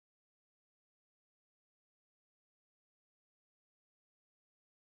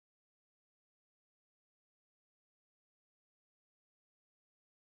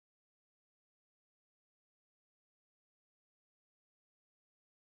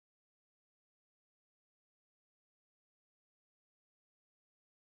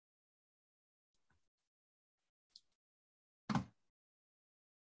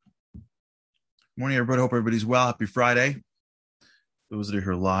Morning, everybody. Hope everybody's well. Happy Friday. Those that are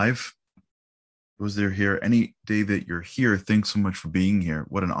here live, those that are here any day that you're here, thanks so much for being here.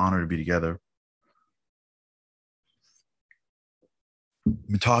 What an honor to be together. I've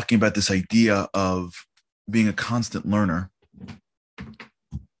been talking about this idea of being a constant learner,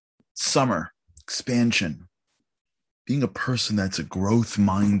 summer, expansion, being a person that's a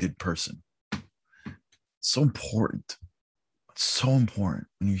growth-minded person. It's so important. It's so important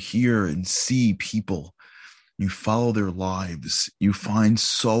when you hear and see people, you follow their lives, you find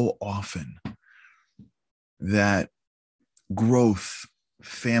so often that growth,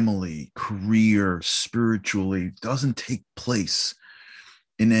 family, career, spiritually doesn't take place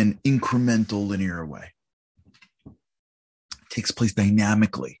in an incremental linear way. It takes place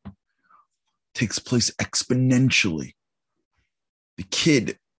dynamically, it takes place exponentially. The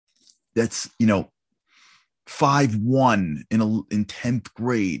kid that's, 5'1" in 10th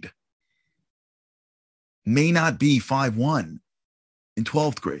grade may not be 5'1" in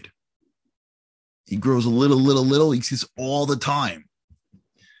 12th grade. He grows a little. He sees all the time.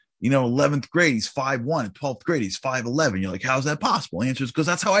 11th grade, he's 5'1". In 12th grade, he's 5'11". You're like, how's that possible? The answer is because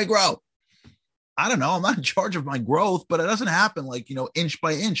that's how I grow. I don't know. I'm not in charge of my growth, but it doesn't happen like, inch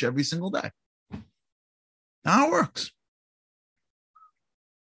by inch every single day. Now it works.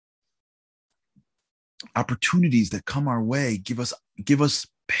 Opportunities that come our way give us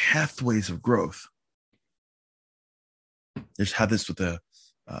pathways of growth. Just had this with a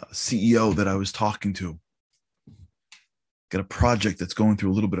CEO that I was talking to. Got a project that's going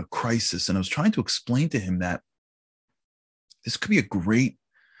through a little bit of crisis, and I was trying to explain to him that this could be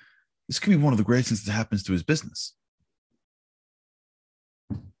one of the great things that happens to his business.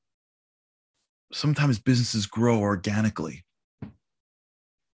 Sometimes businesses grow organically.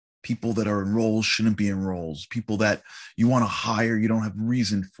 People that are in roles shouldn't be in roles. People that you want to hire, you don't have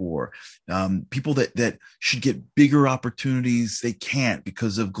reason for. People that should get bigger opportunities, they can't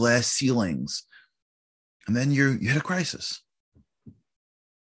because of glass ceilings. And then you hit a crisis.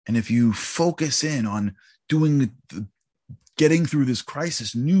 And if you focus in on getting through this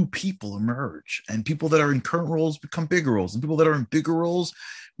crisis, new people emerge, and people that are in current roles become bigger roles, and people that are in bigger roles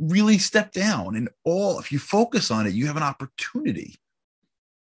really step down. And if you focus on it, you have an opportunity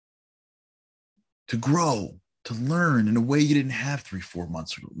to grow, to learn in a way you didn't have 3-4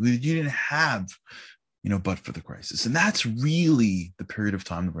 months ago. You didn't have, but for the crisis. And that's really the period of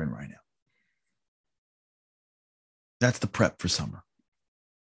time that we're in right now. That's the prep for summer.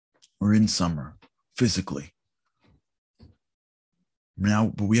 We're in summer physically.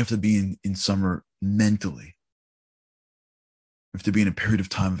 Now, but we have to be in summer mentally. We have to be in a period of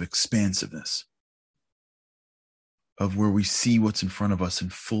time of expansiveness, of where we see what's in front of us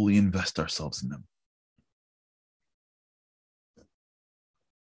and fully invest ourselves in them.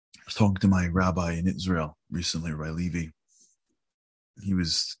 I was talking to my rabbi in Israel recently, Rabbi Levi. He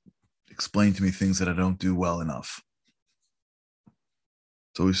was explaining to me things that I don't do well enough.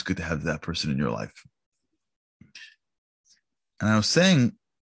 It's always good to have that person in your life. And I was saying,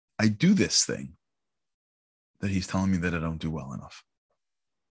 I do this thing that he's telling me that I don't do well enough.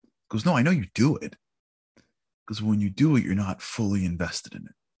 He goes, no, I know you do it. Because when you do it, you're not fully invested in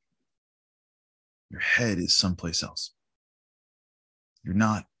it. Your head is someplace else.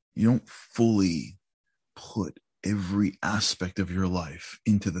 You don't fully put every aspect of your life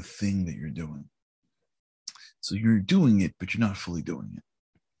into the thing that you're doing. So you're doing it, but you're not fully doing it.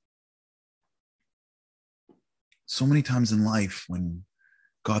 So many times in life, when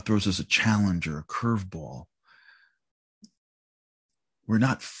God throws us a challenge or a curveball, we're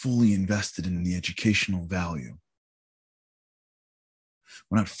not fully invested in the educational value.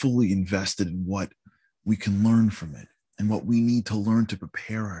 We're not fully invested in what we can learn from it and what we need to learn to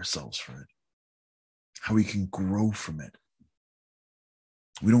prepare ourselves for it, how we can grow from it.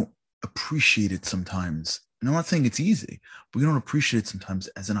 We don't appreciate it sometimes. And I'm not saying it's easy, but we don't appreciate it sometimes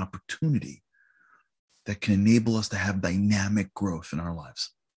as an opportunity that can enable us to have dynamic growth in our lives.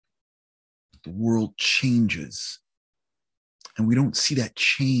 The world changes, and we don't see that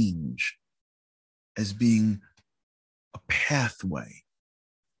change as being a pathway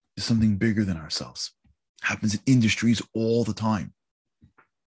to something bigger than ourselves. It happens in industries all the time.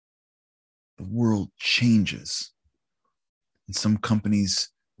 The world changes. And some companies,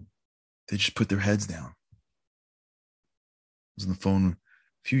 they just put their heads down. I was on the phone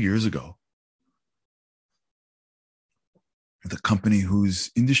a few years ago with a company whose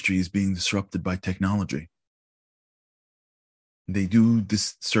industry is being disrupted by technology. They do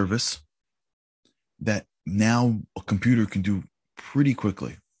this service that now a computer can do pretty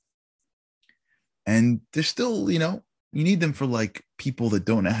quickly. And they're still, you need them for like people that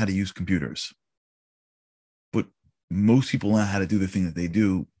don't know how to use computers. most people learn how to do the thing that they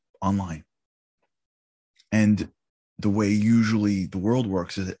do online. And the way usually the world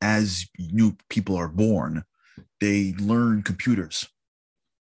works is that as new people are born, they learn computers.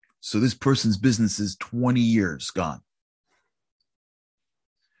 So this person's business is 20 years gone.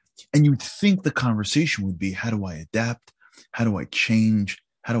 And you'd think the conversation would be, how do I adapt? How do I change?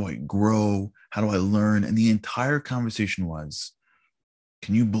 How do I grow? How do I learn? And the entire conversation was,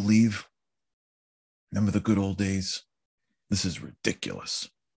 can you believe? Remember the good old days? This is ridiculous.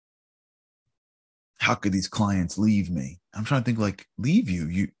 How could these clients leave me? I'm trying to think, like, leave you.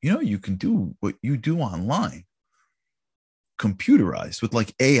 You know, you can do what you do online, computerized with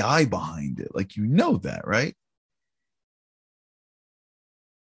like AI behind it. Like, you know that, right?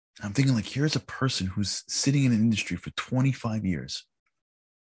 I'm thinking, like, here's a person who's sitting in an industry for 25 years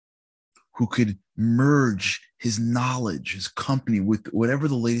who could merge his knowledge, his company with whatever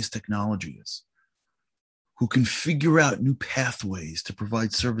the latest technology is, who can figure out new pathways to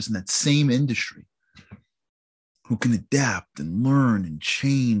provide service in that same industry, who can adapt and learn and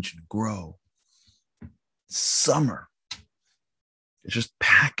change and grow. Summer is just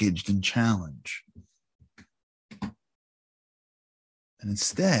packaged in challenge. And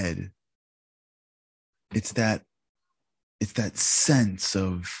instead, it's that sense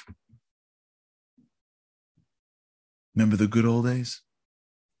of, remember the good old days?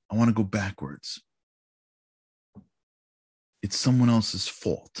 I want to go backwards. It's someone else's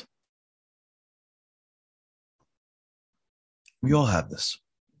fault. We all have this.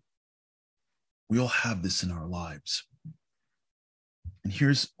 We all have this in our lives. And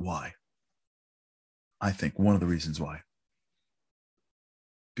here's why. I think one of the reasons why.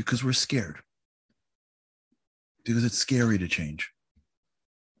 Because we're scared. Because it's scary to change.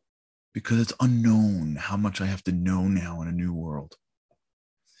 Because it's unknown how much I have to know now in a new world.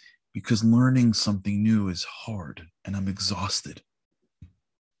 Because learning something new is hard and I'm exhausted.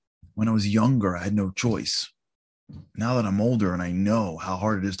 When I was younger, I had no choice. Now that I'm older and I know how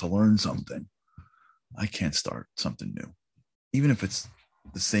hard it is to learn something, I can't start something new, even if it's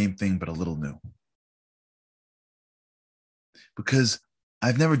the same thing but a little new. Because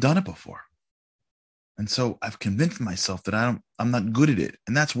I've never done it before. And so I've convinced myself that I'm not good at it.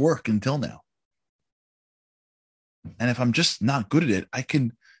 And that's worked until now. And if I'm just not good at it, I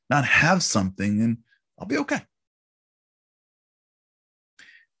can not have something and I'll be okay.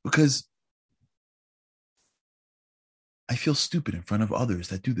 Because I feel stupid in front of others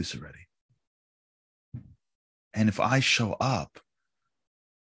that do this already. And if I show up,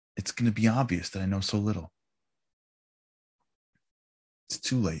 it's going to be obvious that I know so little. It's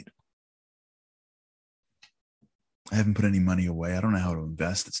too late. I haven't put any money away. I don't know how to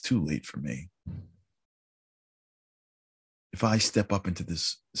invest. It's too late for me. If I step up into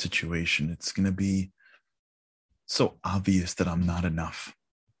this situation, it's going to be so obvious that I'm not enough.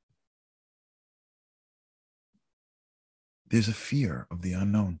 There's a fear of the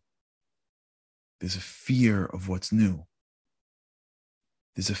unknown. There's a fear of what's new.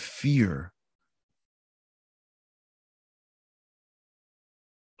 There's a fear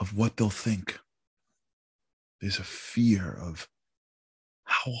of what they'll think. There's a fear of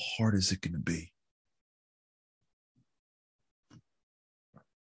how hard is it going to be?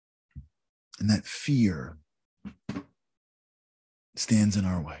 And that fear stands in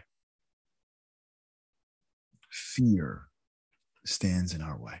our way. Fear stands in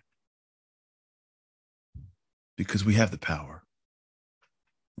our way. Because we have the power,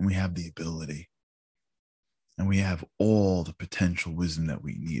 and we have the ability, and we have all the potential wisdom that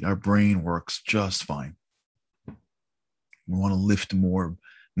we need. Our brain works just fine. We want to lift more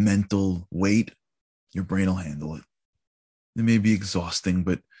mental weight, your brain will handle it. It may be exhausting,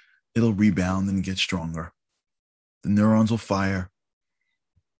 but it'll rebound and get stronger. The neurons will fire.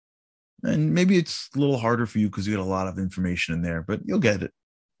 And maybe it's a little harder for you because you get a lot of information in there, but you'll get it.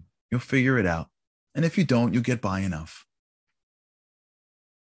 You'll figure it out. And if you don't, you'll get by enough.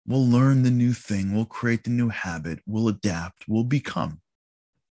 We'll learn the new thing. We'll create the new habit. We'll adapt. We'll become.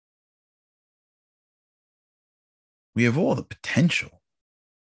 We have all the potential,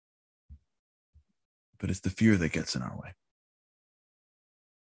 but it's the fear that gets in our way.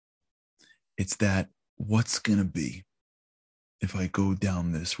 It's that, what's going to be if I go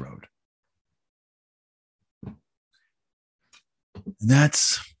down this road? And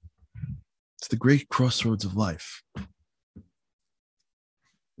it's the great crossroads of life.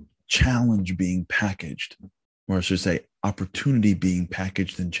 Challenge being packaged, or I should say, opportunity being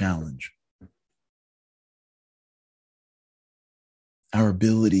packaged in challenge. Our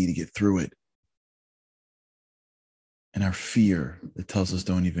ability to get through it, and our fear that tells us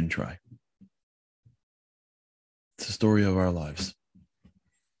don't even try. It's the story of our lives.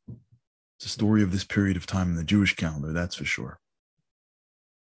 It's the story of this period of time in the Jewish calendar, that's for sure.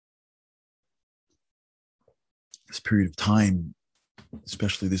 This period of time,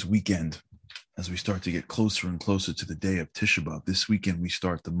 especially this weekend, as we start to get closer and closer to the day of Tisha B'Av. This weekend, we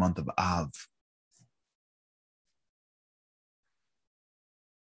start the month of Av.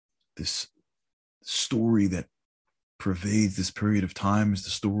 This story that pervades this period of time is the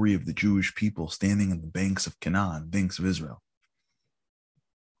story of the Jewish people standing on the banks of Canaan, banks of Israel.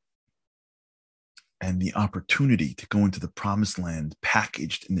 And the opportunity to go into the promised land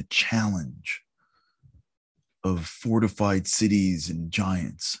packaged in the challenge of fortified cities and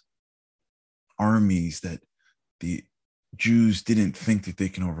giants, armies that the Jews didn't think that they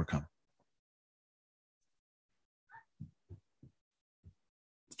can overcome.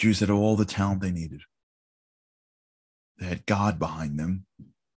 The Jews had all the talent they needed. They had God behind them.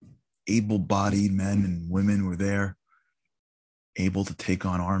 Able-bodied men and women were there, able to take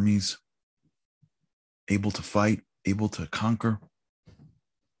on armies, able to fight, able to conquer.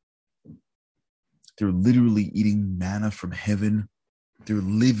 They're literally eating manna from heaven. They're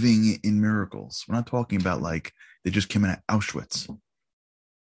living in miracles. We're not talking about like they just came out of Auschwitz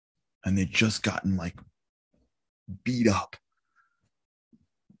and they just gotten like beat up.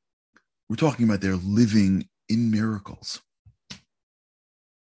 We're talking about they're living in miracles.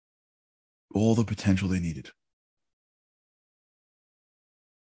 All the potential they needed.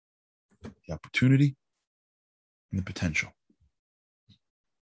 The opportunity and the potential.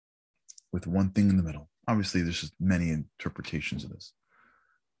 With one thing in the middle. Obviously, there's just many interpretations of this.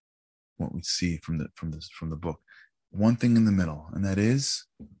 What we see from the book. One thing in the middle, and that is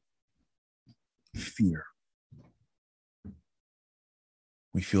fear.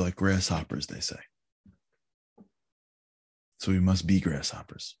 We feel like grasshoppers, they say. So we must be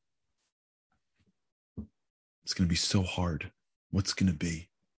grasshoppers. It's going to be so hard. What's going to be?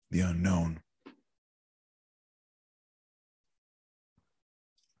 The unknown.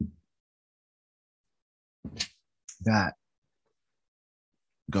 That,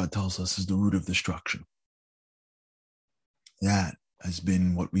 God tells us, is the root of destruction. That has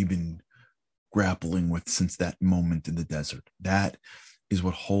been what we've been grappling with since that moment in the desert. That is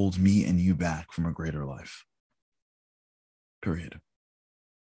what holds me and you back from a greater life. Period.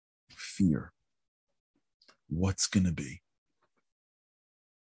 Fear. What's going to be?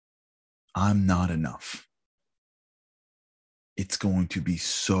 I'm not enough. It's going to be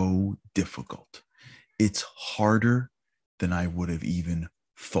so difficult. It's harder than I would have even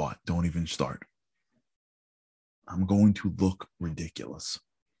thought. Don't even start. I'm going to look ridiculous.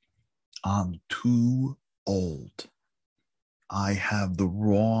 I'm too old. I have the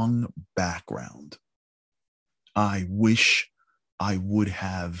wrong background. I wish I would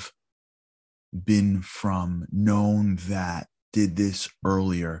have been from, known that, did this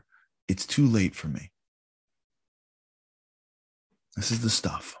earlier. It's too late for me. This is the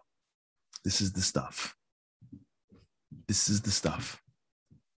stuff. This is the stuff. This is the stuff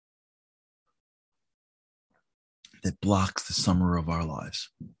that blocks the summer of our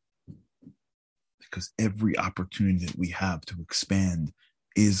lives. Because every opportunity that we have to expand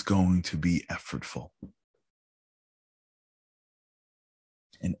is going to be effortful.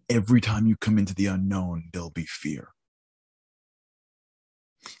 And every time you come into the unknown, there'll be fear.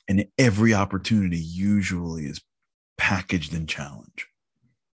 And every opportunity usually is packaged in challenge.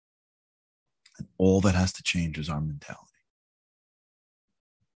 And all that has to change is our mentality.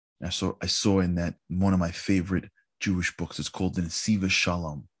 I saw in that one of my favorite Jewish books, it's called the Nesiva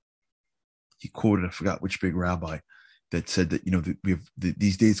Shalom. He quoted, I forgot which big rabbi, that said that, we have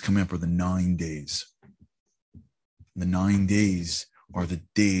these days coming up are the 9 days. The 9 days are the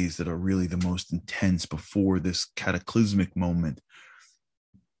days that are really the most intense before this cataclysmic moment.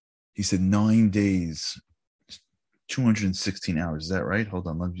 He said 9 days, 216 hours. Is that right? Hold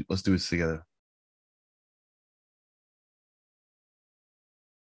on. Let's do this together.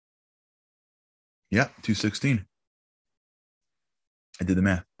 Yeah, 216. I did the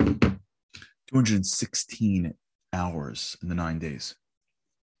math. 216 hours in the 9 days.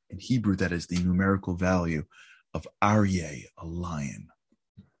 In Hebrew, that is the numerical value of Aryeh, a lion.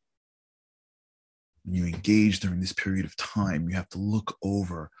 When you engage during this period of time, you have to look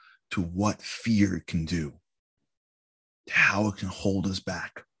over to what fear can do, to how it can hold us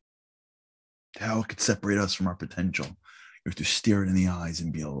back, to how it could separate us from our potential. You have to stare it in the eyes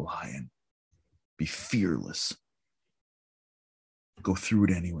and be a lion. Be fearless. Go through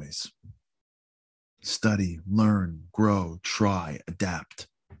it anyways. Study, learn, grow, try, adapt.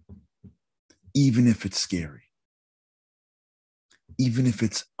 Even if it's scary. Even if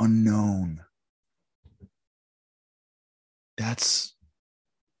it's unknown. That's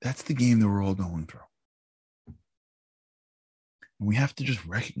the game that we're all going through. And we have to just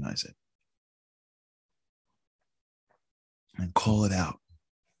recognize it and call it out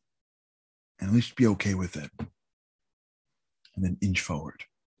and at least be okay with it. And then inch forward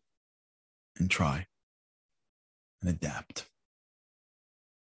and try and adapt.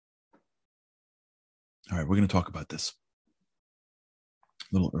 All right, we're going to talk about this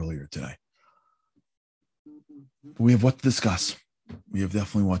a little earlier today. But we have what to discuss. We have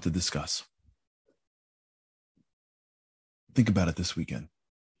definitely what to discuss. Think about it this weekend.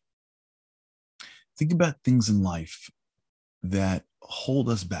 Think about things in life that hold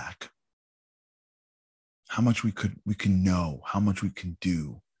us back. How much we can know, how much we can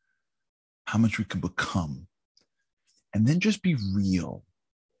do, how much we can become. And then just be real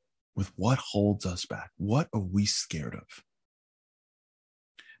with what holds us back. What are we scared of?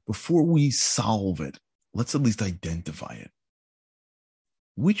 Before we solve it, let's at least identify it.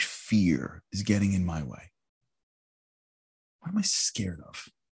 Which fear is getting in my way? What am I scared of?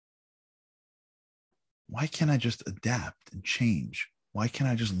 Why can't I just adapt and change? Why can't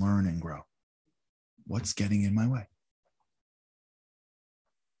I just learn and grow? What's getting in my way?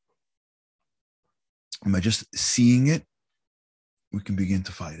 And by just seeing it, we can begin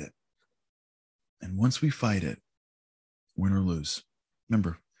to fight it. And once we fight it, win or lose.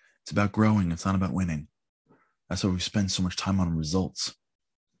 Remember, it's about growing. It's not about winning. That's why we spend so much time on results.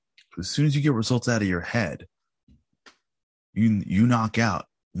 As soon as you get results out of your head, you knock out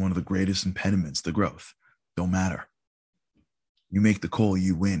one of the greatest impediments to growth. Don't matter. You make the call,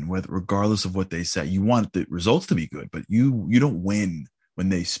 you win, regardless of what they say. You want the results to be good, but you don't win when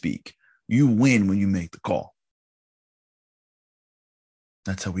they speak. You win when you make the call.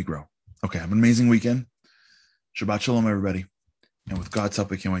 That's how we grow. Okay, have an amazing weekend. Shabbat shalom, everybody. And with God's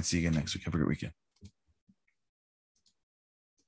help, I can't wait to see you again next week. Have a great weekend.